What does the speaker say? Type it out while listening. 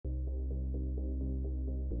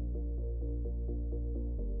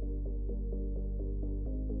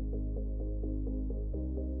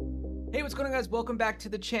Hey, what's going on, guys? Welcome back to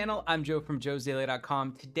the channel. I'm Joe from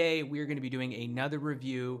joesdaily.com. Today, we're going to be doing another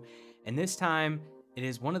review, and this time, it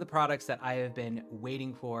is one of the products that I have been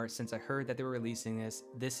waiting for since I heard that they were releasing this.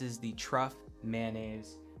 This is the Truff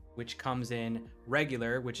Mayonnaise, which comes in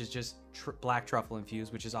regular, which is just black truffle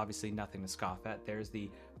infused, which is obviously nothing to scoff at. There's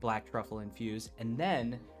the black truffle infused, and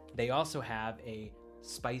then they also have a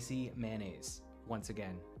spicy mayonnaise. Once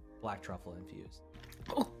again, black truffle infused.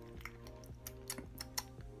 Oh.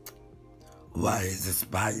 Why is it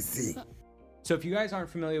spicy? So if you guys aren't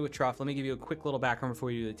familiar with Truff, let me give you a quick little background before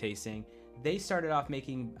we do the tasting. They started off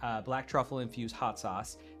making black truffle infused hot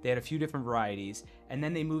sauce. They had a few different varieties, and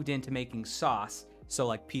then they moved into making sauce. So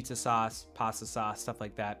like pizza sauce, pasta sauce, stuff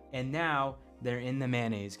like that. And now they're in the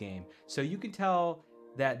mayonnaise game. So you can tell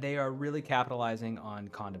that they are really capitalizing on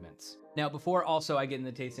condiments. Now, before also I get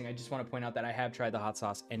into the tasting, I just want to point out that I have tried the hot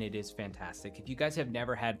sauce and it is fantastic. If you guys have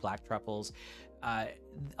never had black truffles,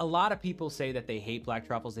 a lot of people say that they hate black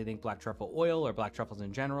truffles. They think black truffle oil or black truffles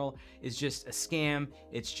in general is just a scam.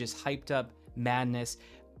 It's just hyped up madness.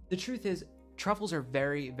 The truth is, truffles are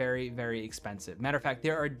very, very, very expensive. Matter of fact,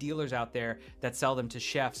 there are dealers out there that sell them to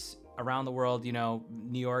chefs around the world, you know,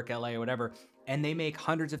 New York, LA, or whatever, and they make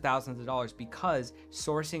hundreds of thousands of dollars because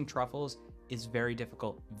sourcing truffles is very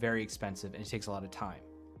difficult, very expensive, and it takes a lot of time.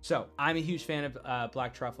 So I'm a huge fan of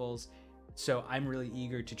black truffles. So I'm really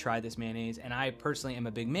eager to try this mayonnaise, and I personally am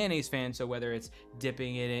a big mayonnaise fan. So whether it's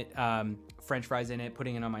dipping in it, French fries in it,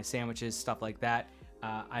 putting it on my sandwiches, stuff like that,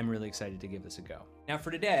 I'm really excited to give this a go. Now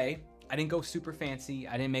for today, I didn't go super fancy.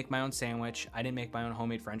 I didn't make my own sandwich. I didn't make my own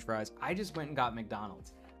homemade French fries. I just went and got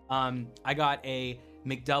McDonald's. I got a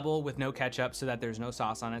McDouble with no ketchup so that there's no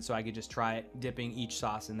sauce on it, so I could just try it, dipping each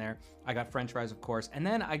sauce in there. I got French fries, of course, and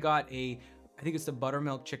then I got I think it's the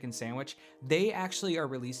buttermilk chicken sandwich. They actually are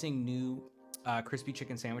releasing new crispy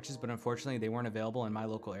chicken sandwiches, but unfortunately they weren't available in my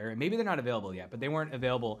local area. Maybe they're not available yet, but they weren't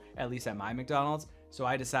available at least at my McDonald's. So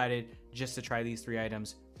I decided just to try these 3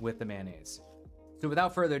 items with the mayonnaise. So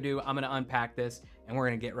without further ado, I'm gonna unpack this and we're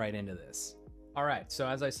gonna get right into this. All right, so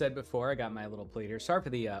as I said before, I got my little plate here. Sorry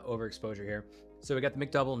for the overexposure here. So we got the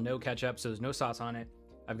McDouble, no ketchup, so there's no sauce on it.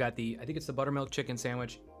 I've got I think it's the buttermilk chicken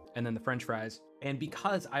sandwich, and then the French fries. And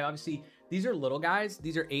because these are little guys,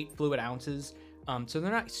 these are 8 fluid ounces. So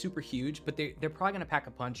they're not super huge, but they're probably gonna pack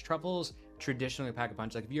a punch. Truffles traditionally pack a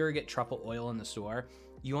punch. Like if you ever get truffle oil in the store,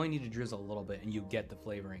 you only need to drizzle a little bit and you get the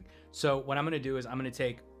flavoring. So what I'm gonna do is I'm gonna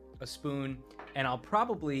take a spoon and I'll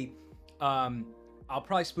probably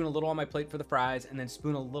spoon a little on my plate for the fries and then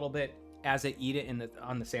spoon a little bit as I eat it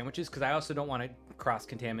on the sandwiches, because I also don't want to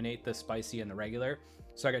cross-contaminate the spicy and the regular.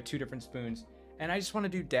 So I got 2 different spoons. And I just want to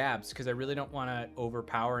do dabs because I really don't want to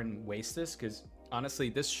overpower and waste this, because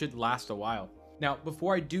honestly, this should last a while. Now,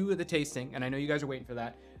 before I do the tasting, and I know you guys are waiting for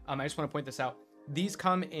that, I just want to point this out. These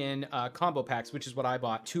come in combo packs, which is what I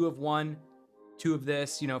bought. 2 of one, 2 of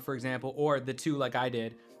this, you know, for example, or the 2 like I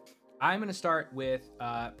did. I'm going to start with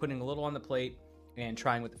putting a little on the plate and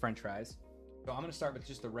trying with the French fries. So I'm going to start with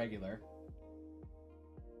just the regular.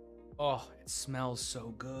 Oh, it smells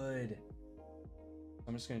so good.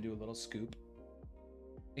 I'm just going to do a little scoop.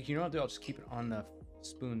 Like, you know what I'll do? I'll just keep it on the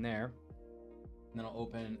spoon there. And then I'll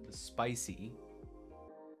open the spicy.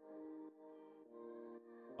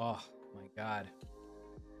 Oh my God.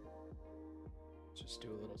 Just do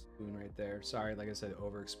a little spoon right there. Sorry, like I said,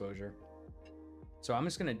 overexposure. So I'm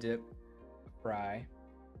just going to dip a fry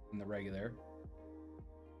in the regular.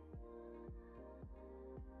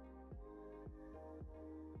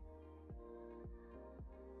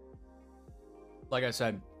 Like I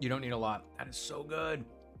said, you don't need a lot. That is so good.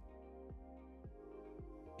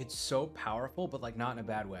 It's so powerful, but like not in a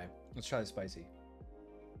bad way. Let's try the spicy.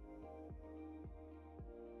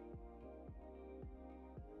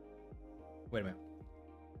 Wait a minute.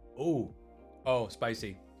 Oh,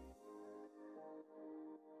 spicy.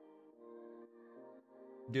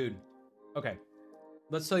 Dude. Okay.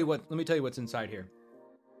 Let me tell you what's inside here.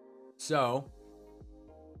 So,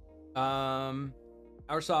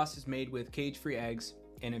 our sauce is made with cage-free eggs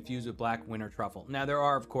and infused with black winter truffle. Now, there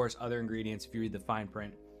are, of course, other ingredients if you read the fine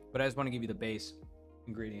print, but I just want to give you the base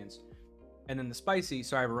ingredients. And then the spicy,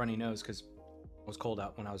 sorry I have a runny nose because it was cold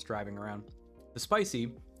out when I was driving around. The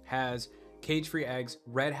spicy has cage-free eggs,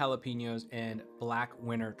 red jalapenos, and black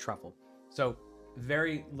winter truffle. So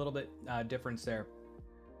very little bit difference there,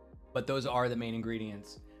 but those are the main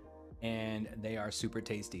ingredients and they are super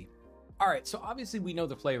tasty. All right, so obviously we know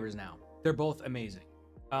the flavors now. They're both amazing.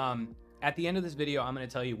 At the end of this video, I'm going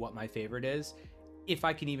to tell you what my favorite is, if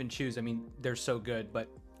I can even choose. I mean, they're so good, but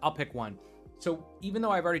I'll pick one. So even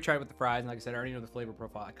though I've already tried with the fries, and like I said, I already know the flavor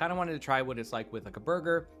profile, I kind of wanted to try what it's like with like a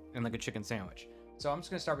burger and like a chicken sandwich. So I'm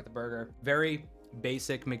just gonna start with the burger. Very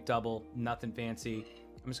basic McDouble, nothing fancy.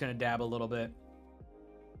 I'm just gonna dab a little bit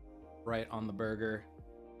right on the burger.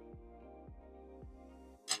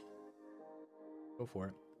 Go for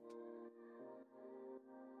it.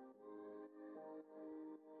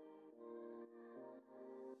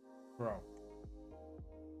 Bro.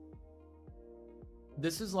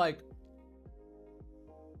 This is like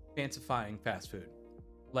fancifying fast food.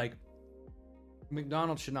 Like,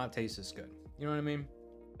 McDonald's should not taste this good. You know what I mean?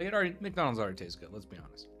 Like, McDonald's already tastes good, let's be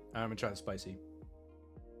honest. I'm gonna try the spicy.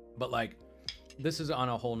 But like, this is on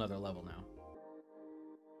a whole nother level now.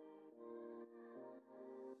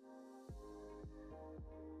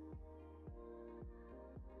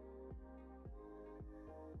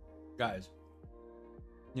 Guys,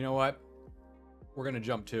 you know what? We're gonna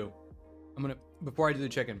jump to. Before I do the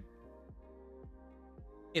chicken,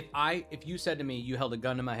 if you said to me, you held a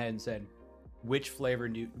gun to my head and said, which flavor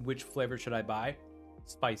should I buy?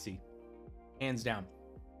 Spicy, hands down.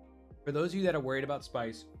 For those of you that are worried about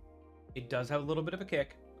spice, it does have a little bit of a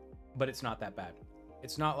kick, but it's not that bad.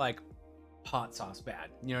 It's not like hot sauce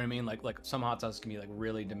bad. You know what I mean? Like some hot sauce can be like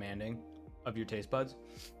really demanding of your taste buds.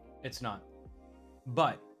 It's not.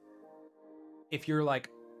 But if you're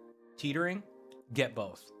like teetering, get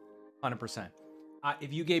both, 100%.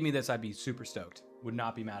 If you gave me this, I'd be super stoked. Would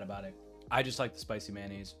not be mad about it. I just like the spicy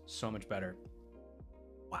mayonnaise so much better.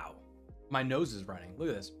 Wow, my nose is running. Look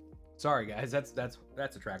at this. Sorry guys, that's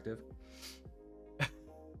attractive.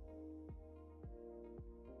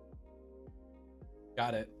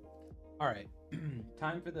 Got it. All right,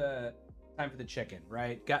 time for the chicken,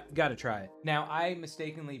 right? Gotta try it. Now, I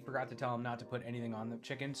mistakenly forgot to tell him not to put anything on the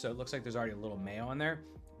chicken, so it looks like there's already a little mayo on there,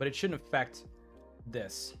 but it shouldn't affect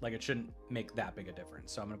this. Like, it shouldn't make that big a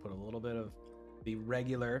difference. So I'm gonna put a little bit of the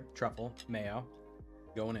regular truffle mayo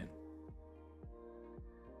going in.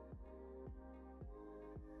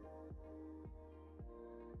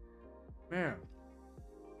 Man,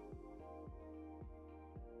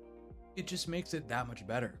 it just makes it that much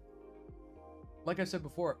better. Like I said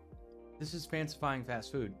before, this is fancifying fast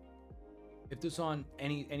food. If this is on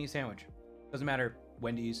any sandwich, doesn't matter,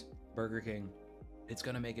 Wendy's, Burger King, it's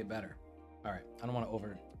gonna make it better. All right, I don't want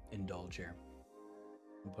to overindulge here.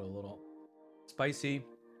 I'll put a little spicy,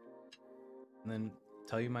 and then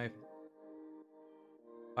tell you my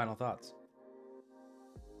final thoughts.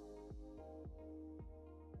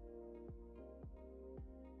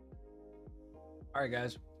 All right,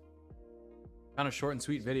 guys, kind of short and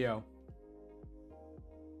sweet video.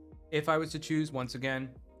 If I was to choose, once again,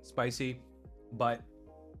 spicy, but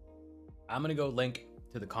I'm gonna go link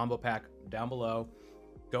to the combo pack down below.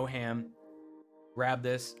 Go ham, grab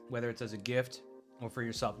this, whether it's as a gift or for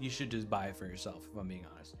yourself. You should just buy it for yourself, if I'm being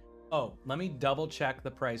honest. Oh, let me double check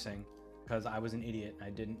the pricing, because I was an idiot and I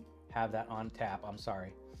didn't have that on tap. I'm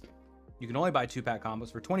sorry. You can only buy 2-pack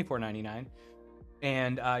combos for $24.99,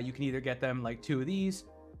 and you can either get them like two of these,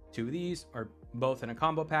 or both in a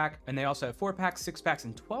combo pack. And they also have 4-packs, 6-packs,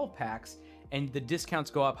 and 12-packs. And the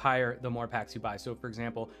discounts go up higher the more packs you buy. So for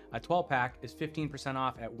example, a 12-pack is 15%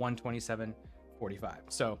 off at $127.45.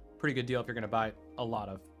 So pretty good deal if you're gonna buy a lot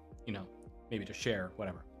of, you know, maybe to share,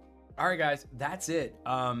 whatever. All right, guys, that's it.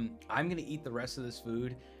 I'm gonna eat the rest of this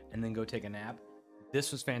food and then go take a nap.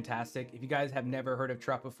 This was fantastic. If you guys have never heard of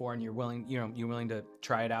Truff before and you're willing to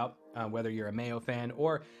try it out, whether you're a mayo fan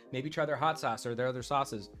or maybe try their hot sauce or their other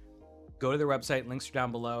sauces, go to their website. Links are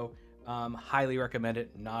down below. Highly recommend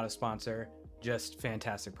it. Not a sponsor, just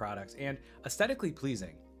fantastic products and aesthetically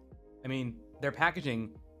pleasing. I mean, their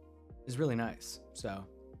packaging is really nice. So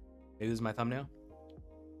maybe this is my thumbnail.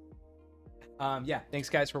 Yeah, thanks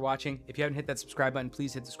guys for watching. If you haven't hit that subscribe button,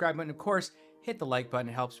 please hit the subscribe button. Of course, hit the like button.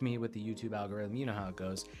 It helps me with the YouTube algorithm. You know how it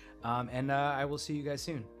goes. And I will see you guys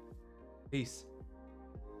soon. Peace.